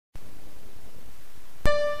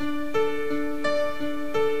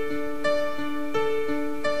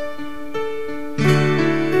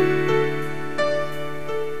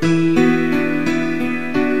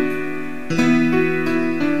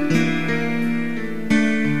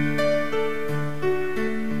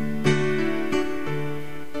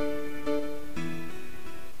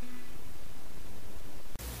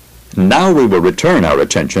Now we will return our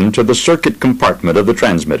attention to the circuit compartment of the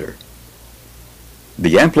transmitter.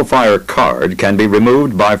 The amplifier card can be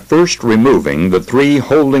removed by first removing the 3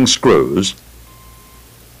 holding screws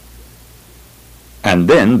and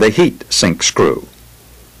then the heat sink screw.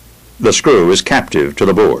 The screw is captive to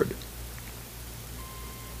the board.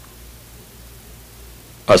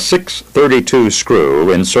 A 632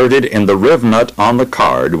 screw inserted in the rev nut on the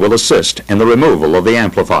card will assist in the removal of the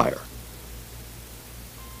amplifier.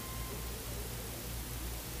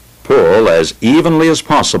 Pull as evenly as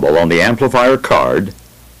possible on the amplifier card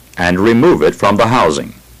and remove it from the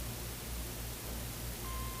housing.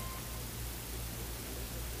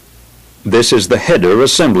 This is the header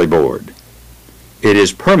assembly board. It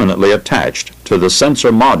is permanently attached to the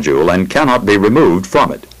sensor module and cannot be removed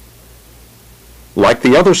from it. Like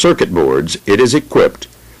the other circuit boards, it is equipped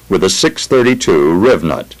with a 632 rev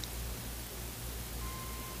nut.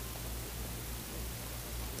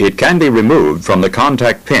 It can be removed from the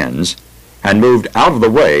contact pins and moved out of the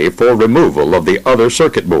way for removal of the other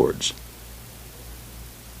circuit boards.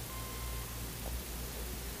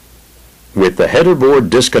 With the header board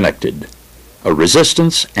disconnected, a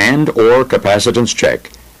resistance and/or capacitance check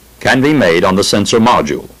can be made on the sensor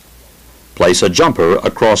module. Place a jumper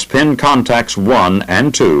across pin contacts 1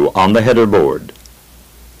 and 2 on the header board.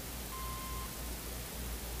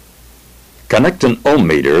 Connect an ohm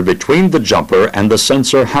meter between the jumper and the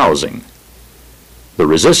sensor housing. The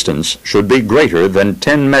resistance should be greater than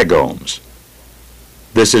 10 megohms.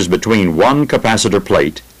 This is between one capacitor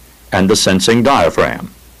plate and the sensing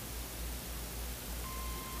diaphragm.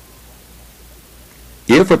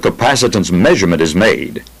 If a capacitance measurement is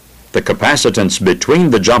made, the capacitance between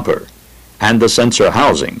the jumper and the sensor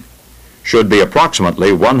housing should be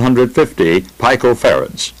approximately 150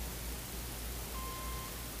 picofarads.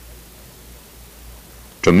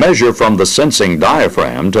 To measure from the sensing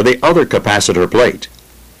diaphragm to the other capacitor plate,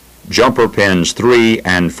 jumper pins 3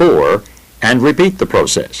 and 4 and repeat the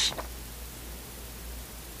process.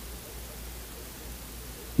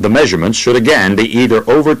 The measurements should again be either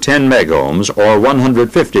over 10 megohms or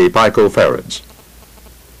 150 picofarads.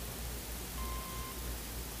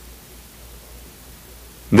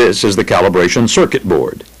 This is the calibration circuit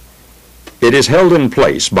board. It is held in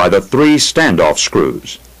place by the 3 standoff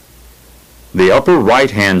screws. The upper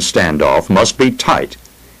right-hand standoff must be tight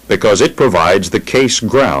because it provides the case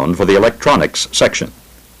ground for the electronics section.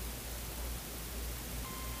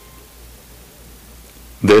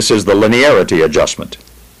 This is the linearity adjustment.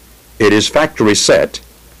 It is factory set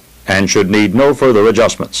and should need no further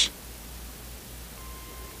adjustments.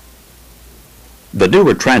 The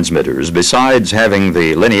newer transmitters, besides having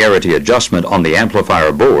the linearity adjustment on the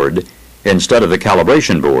amplifier board instead of the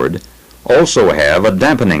calibration board, also have a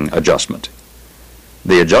dampening adjustment.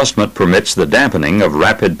 The adjustment permits the dampening of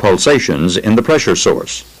rapid pulsations in the pressure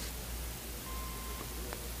source.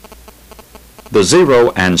 The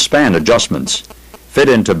zero and span adjustments fit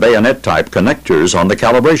into bayonet-type connectors on the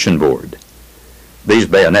calibration board. These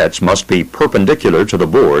bayonets must be perpendicular to the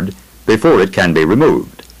board before it can be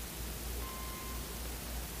removed.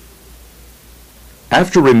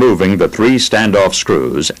 After removing the 3 standoff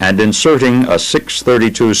screws and inserting a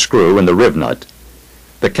 632 screw in the rev nut,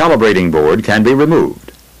 the calibrating board can be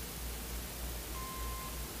removed.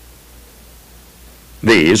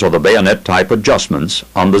 These are the bayonet-type adjustments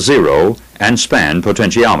on the zero and span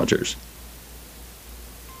potentiometers.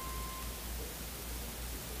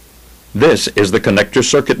 This is the connector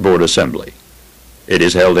circuit board assembly. It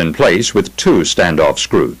is held in place with 2 standoff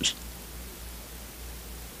screws.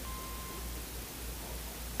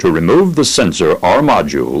 To remove the sensor or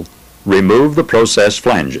module, remove the process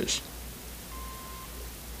flanges.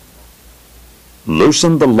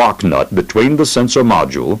 Loosen the lock nut between the sensor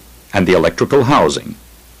module and the electrical housing.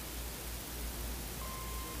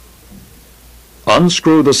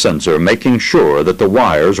 Unscrew the sensor, making sure that the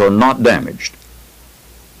wires are not damaged.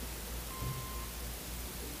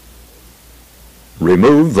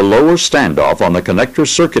 Remove the lower standoff on the connector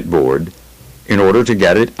circuit board in order to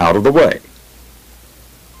get it out of the way.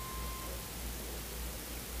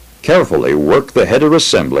 Carefully work the header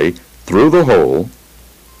assembly through the hole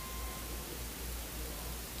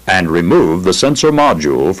and remove the sensor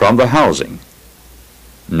module from the housing.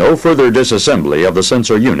 No further disassembly of the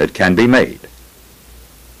sensor unit can be made.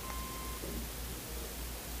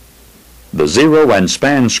 The zero and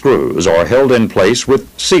span screws are held in place with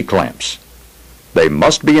C-clamps. They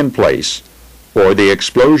must be in place or the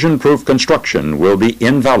explosion-proof construction will be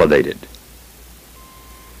invalidated.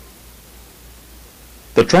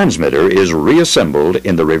 The transmitter is reassembled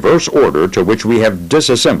in the reverse order to which we have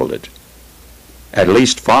disassembled it. At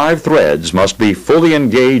least 5 threads must be fully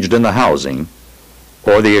engaged in the housing,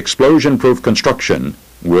 or the explosion-proof construction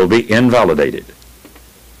will be invalidated.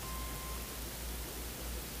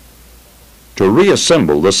 To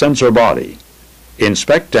reassemble the sensor body,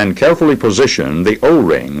 inspect and carefully position the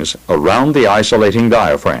O-rings around the isolating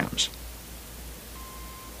diaphragms.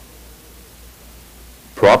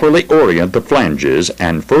 Properly orient the flanges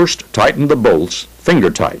and first tighten the bolts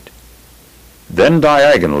finger tight. Then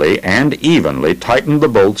diagonally and evenly tighten the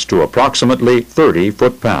bolts to approximately 30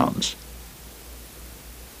 foot-pounds.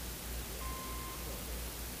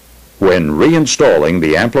 When reinstalling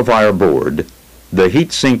the amplifier board, the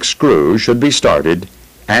heatsink screw should be started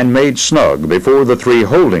and made snug before the 3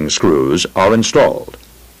 holding screws are installed.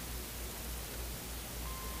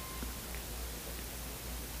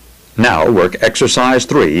 Now work exercise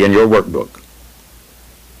 3 in your workbook.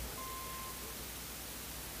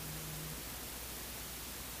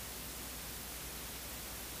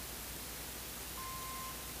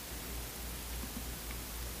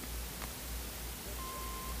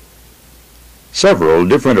 Several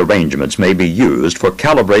different arrangements may be used for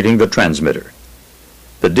calibrating the transmitter.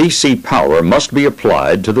 The DC power must be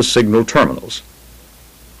applied to the signal terminals.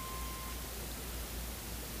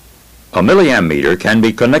 A milliammeter can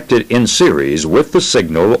be connected in series with the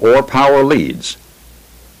signal or power leads.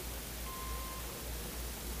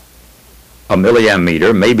 A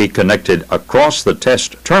milliammeter may be connected across the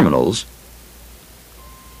test terminals,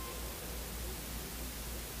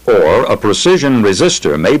 or a precision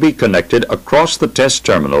resistor may be connected across the test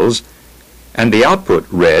terminals and the output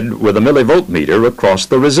read with a millivoltmeter across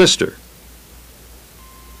the resistor.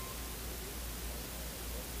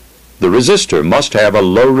 The resistor must have a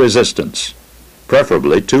low resistance,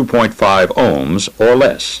 preferably 2.5 ohms or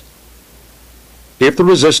less. If the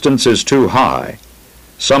resistance is too high,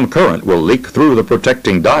 some current will leak through the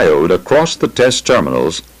protecting diode across the test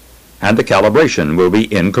terminals and the calibration will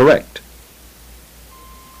be incorrect.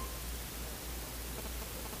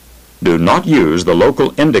 Do not use the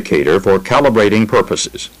local indicator for calibrating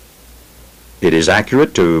purposes. It is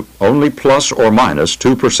accurate to only plus or minus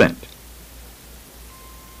 2%.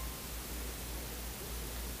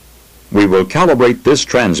 We will calibrate this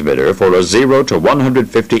transmitter for a 0 to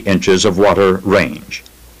 150 inches of water range.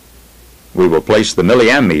 We will place the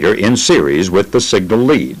milliammeter in series with the signal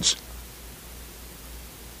leads.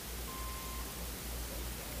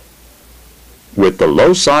 With the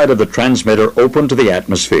low side of the transmitter open to the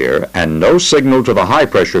atmosphere and no signal to the high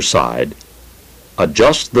pressure side,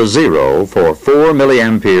 adjust the 0 for 4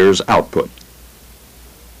 milliamperes output.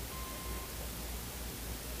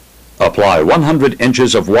 Apply 100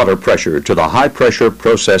 inches of water pressure to the high pressure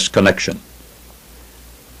process connection.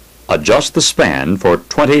 Adjust the span for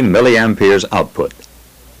 20 milliamperes output.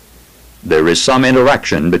 There is some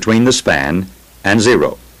interaction between the span and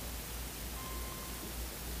 0.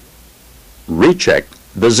 Recheck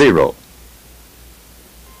the 0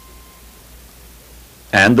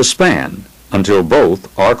 and the span until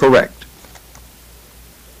both are correct.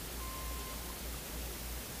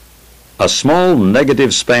 A small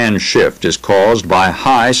negative span shift is caused by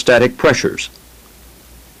high static pressures.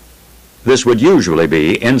 This would usually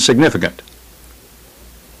be insignificant.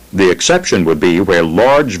 The exception would be where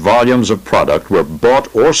large volumes of product were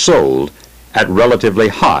bought or sold at relatively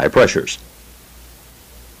high pressures.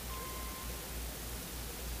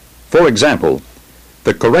 For example,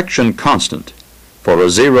 the correction constant for a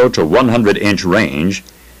 0 to 100 inch range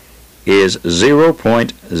is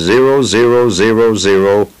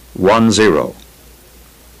 0.000010.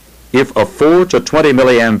 If a 4 to 20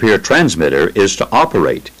 milliampere transmitter is to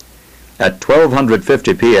operate at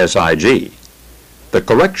 1250 psig, the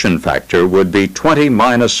correction factor would be 20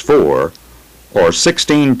 minus 4, or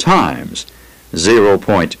 16 times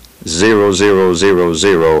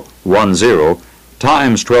 0.000010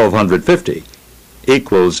 times 1250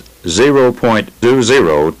 equals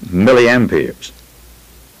 0.20 milliamperes.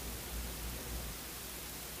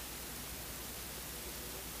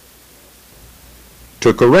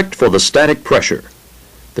 To correct for the static pressure,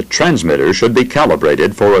 the transmitter should be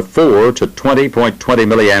calibrated for a 4 to 20.20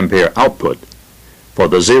 milliampere output for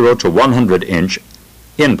the 0 to 100 inch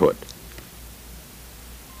input.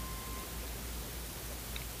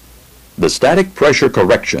 The static pressure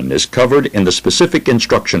correction is covered in the specific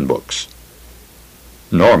instruction books.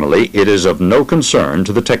 Normally, it is of no concern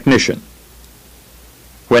to the technician.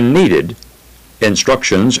 When needed,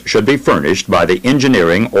 instructions should be furnished by the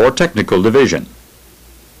engineering or technical division.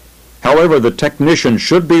 However, the technician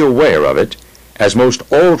should be aware of it, as most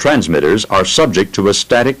all transmitters are subject to a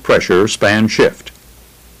static pressure span shift.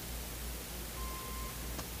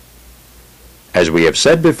 As we have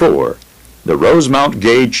said before, The Rosemount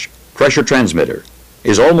gauge pressure transmitter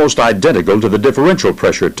is almost identical to the differential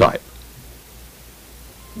pressure type.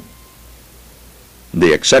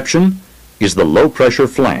 The exception is the low-pressure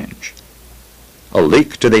flange. A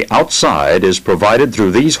leak to the outside is provided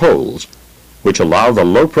through these holes, which allow the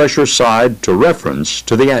low-pressure side to reference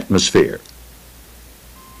to the atmosphere.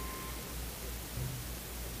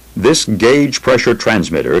 This gauge pressure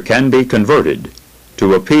transmitter can be converted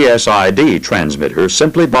to a PSID transmitter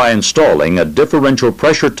simply by installing a differential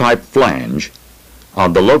pressure type flange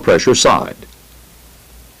on the low-pressure side.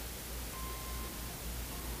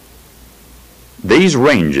 These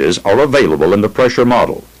ranges are available in the pressure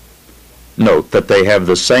model. Note that they have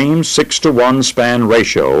the same 6:1 span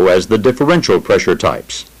ratio as the differential pressure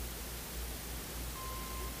types.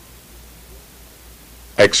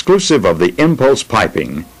 Exclusive of the impulse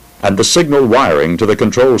piping and the signal wiring to the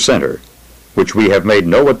control center, which we have made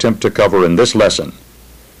no attempt to cover in this lesson,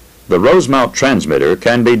 the Rosemount transmitter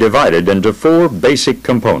can be divided into 4 basic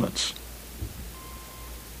components.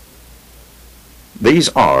 These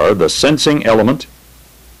are the sensing element,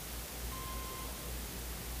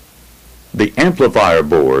 the amplifier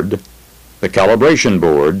board, the calibration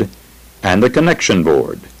board, and the connection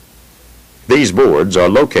board. These boards are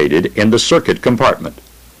located in the circuit compartment.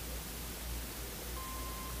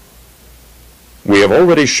 We have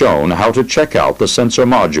already shown how to check out the sensor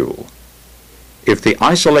module. If the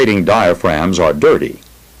isolating diaphragms are dirty,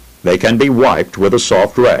 they can be wiped with a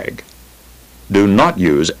soft rag. Do not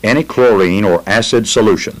use any chlorine or acid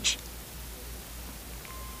solutions.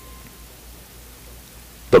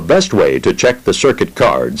 The best way to check the circuit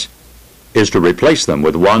cards is to replace them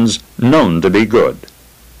with ones known to be good.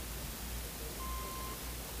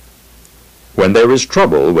 When there is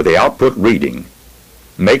trouble with the output reading,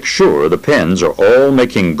 make sure the pins are all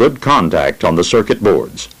making good contact on the circuit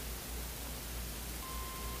boards.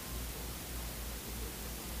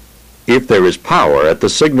 If there is power at the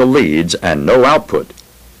signal leads and no output,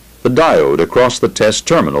 the diode across the test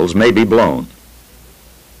terminals may be blown.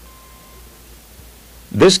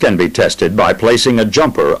 This can be tested by placing a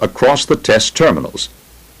jumper across the test terminals.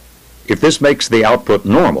 If this makes the output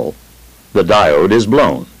normal, the diode is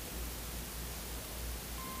blown.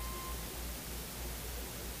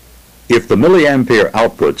 If the milliampere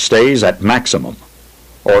output stays at maximum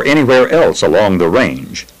or anywhere else along the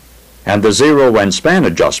range, and the zero and span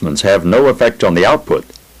adjustments have no effect on the output,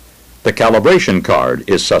 the calibration card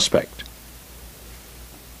is suspect.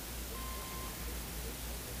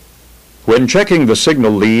 When checking the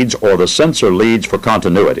signal leads or the sensor leads for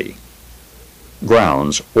continuity,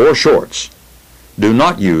 grounds, or shorts, do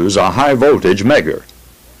not use a high voltage measure.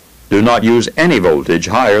 Do not use any voltage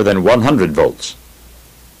higher than 100 volts.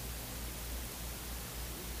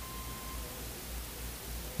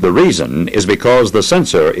 The reason is because the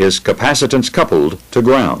sensor is capacitance coupled to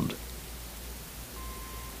ground.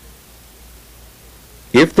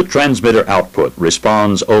 If the transmitter output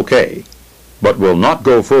responds okay, but will not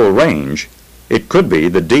go full range, it could be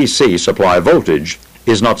the DC supply voltage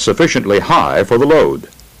is not sufficiently high for the load.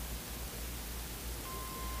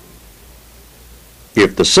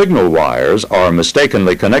 If the signal wires are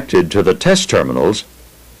mistakenly connected to the test terminals,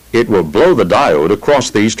 it will blow the diode across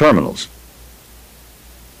these terminals.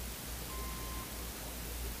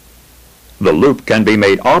 The loop can be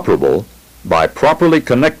made operable by properly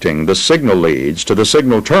connecting the signal leads to the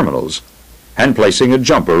signal terminals and placing a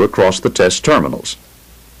jumper across the test terminals.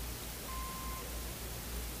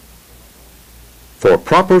 For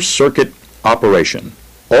proper circuit operation,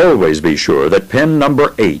 always be sure that pin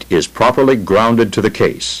number 8 is properly grounded to the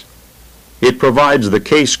case. It provides the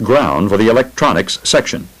case ground for the electronics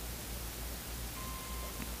section.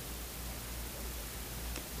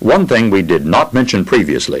 One thing we did not mention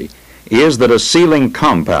previously is that a sealing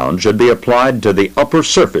compound should be applied to the upper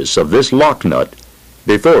surface of this lock nut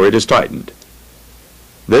before it is tightened.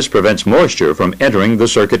 This prevents moisture from entering the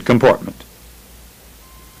circuit compartment.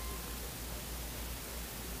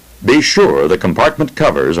 Be sure the compartment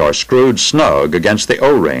covers are screwed snug against the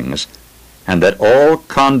O-rings and that all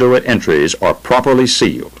conduit entries are properly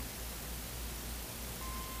sealed.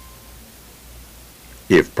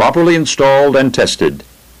 If properly installed and tested,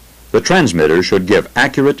 the transmitter should give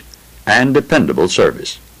accurate and dependable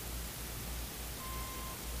service.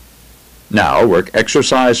 Now work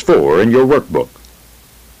exercise 4 in your workbook.